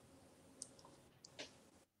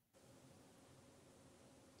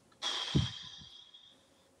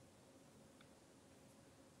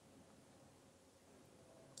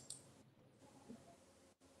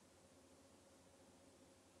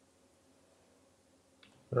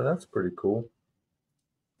 Oh, that's pretty cool.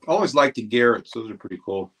 I always liked the Garretts. Those are pretty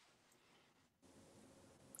cool.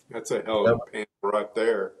 That's a hell of a panel right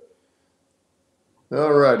there.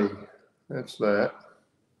 All righty. That's that.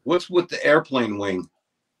 What's with the airplane wing?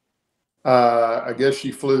 I guess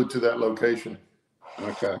she flew to that location.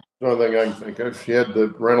 Okay. The only thing I can think of. She had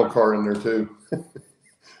the rental car in there too.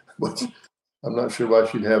 But I'm not sure why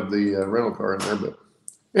she'd have the rental car in there, but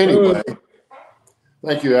Anyway,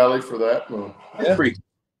 thank you, Allie, for that. Well, Yeah.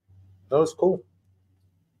 That was cool.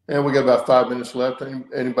 And we got about 5 minutes left.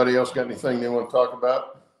 Anybody else got anything they want to talk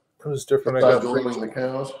about? It was different. Besides oiling the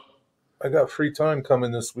cows? I got free time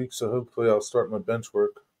coming this week, so hopefully I'll start my bench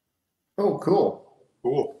work. Oh, cool.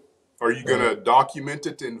 Cool. Are you going to document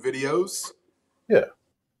it in videos? Yeah.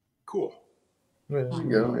 Cool. Yeah. There you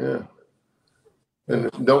go, yeah.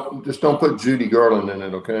 And don't put Judy Garland in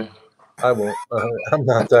it, okay? I won't. I'm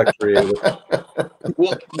not that creative.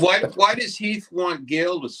 Well, why does Heath want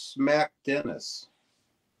Gail to smack Dennis?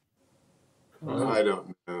 I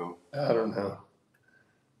don't know. I don't know.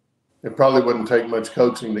 It probably wouldn't take much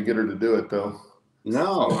coaxing to get her to do it, though.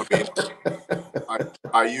 No. I mean,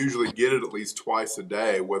 I usually get it at least twice a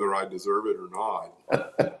day, whether I deserve it or not.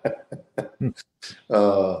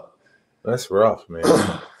 That's rough, man.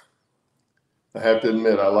 I have to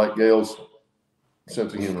admit, I like Gail's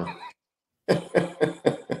sense of humor.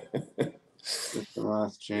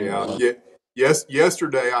 Yeah. Yes.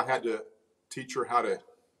 Yesterday, I had to teach her how to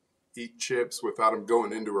eat chips without them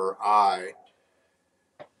going into her eye.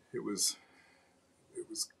 It was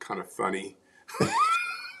kind of funny.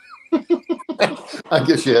 I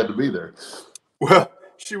guess you had to be there. Well,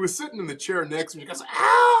 she was sitting in the chair next to me. She goes,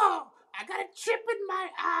 "Ow! I got a chip in my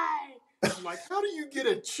eye." I'm like, "How do you get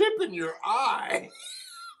a chip in your eye?"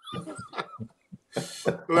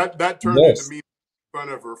 that turned into me making fun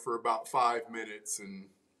of her for about 5 minutes, and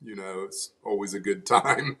it's always a good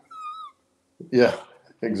time. Yeah,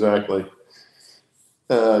 exactly.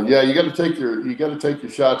 Yeah, you got to take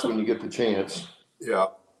your shots when you get the chance. Yeah.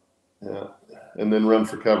 Yeah, and then run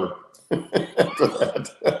for cover. After that.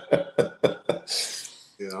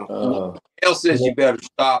 Yeah. Gail says you better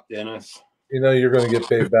stop, Dennis. You're going to get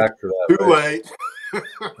paid back for that. Too late.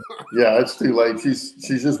 Yeah, it's too late. She's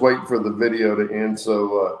just waiting for the video to end,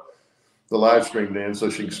 so the live stream to end, so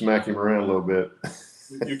she can smack him around a little bit.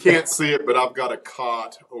 You can't see it, but I've got a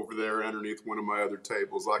cot over there underneath one of my other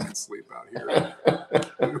tables. I can sleep out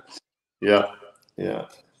here. Yeah.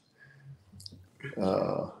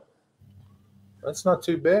 That's not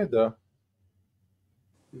too bad, though.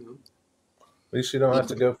 At least you don't have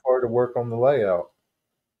to go far to work on the layout.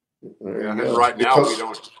 Yeah, and right now we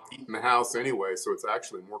don't eat in the house anyway, so it's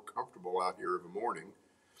actually more comfortable out here in the morning.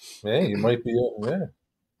 Yeah, you might be. Yeah.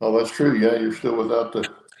 Oh, that's true. Yeah, you're still without the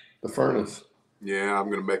furnace. Yeah, I'm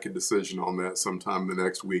going to make a decision on that sometime the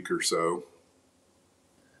next week or so.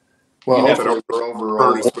 Well, hopefully we're over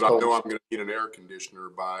furnace, but I know I'm going to need an air conditioner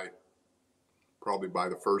probably by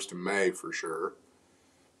the 1st of May for sure.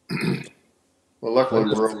 Well, luckily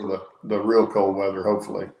we're over the real cold weather,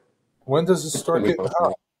 hopefully. When does it start getting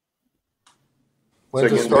hot? I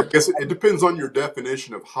guess it depends on your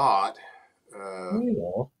definition of hot.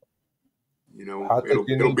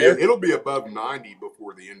 It'll be above 90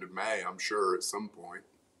 before the end of May, I'm sure, at some point.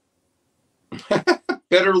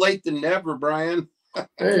 Better late than never, Brian.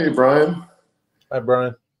 Hey, Brian. Hi,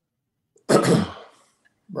 Brian.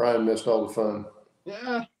 Brian missed all the fun.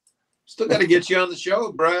 Yeah. Still got to get you on the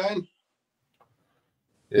show, Brian.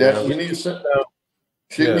 Yeah, you need to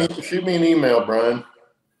shoot me an email, Brian.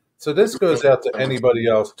 So this goes out to anybody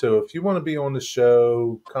else, too. If you want to be on the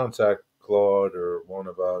show, contact Claude or one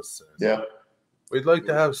of us. Yeah. We'd like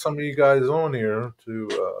to have some of you guys on here to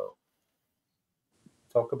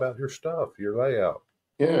talk about your stuff, your layout.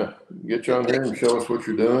 Yeah, get you on here and show us what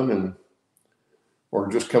you're doing, or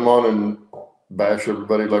just come on and bash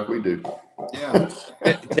everybody like we do. Yeah,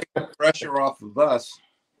 take the pressure off of us.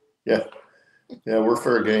 Yeah, we're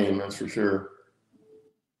fair game, that's for sure.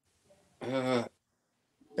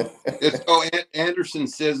 Anderson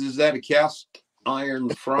says, "Is that a cast iron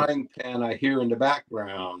frying pan I hear in the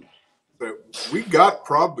background?" So we got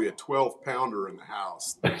probably a 12-pounder in the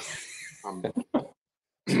house.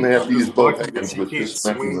 You may have to use both hands. You can't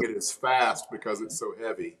swing it as fast because it's so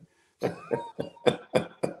heavy.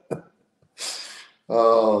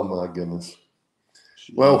 Oh my goodness.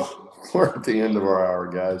 Well, we're at the end of our hour,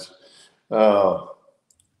 guys. I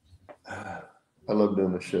love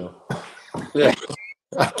doing the show. Yeah.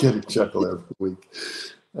 I get a chuckle every week.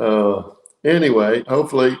 Anyway,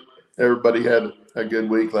 hopefully everybody had a good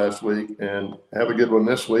week last week, and have a good one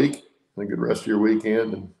this week, and a good rest of your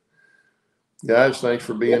weekend. And guys, thanks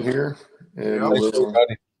for being here, and we'll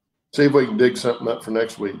see if we can dig something up for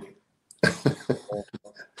next week.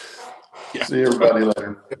 See everybody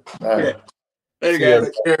later. Bye. Hey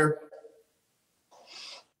guys. Take care.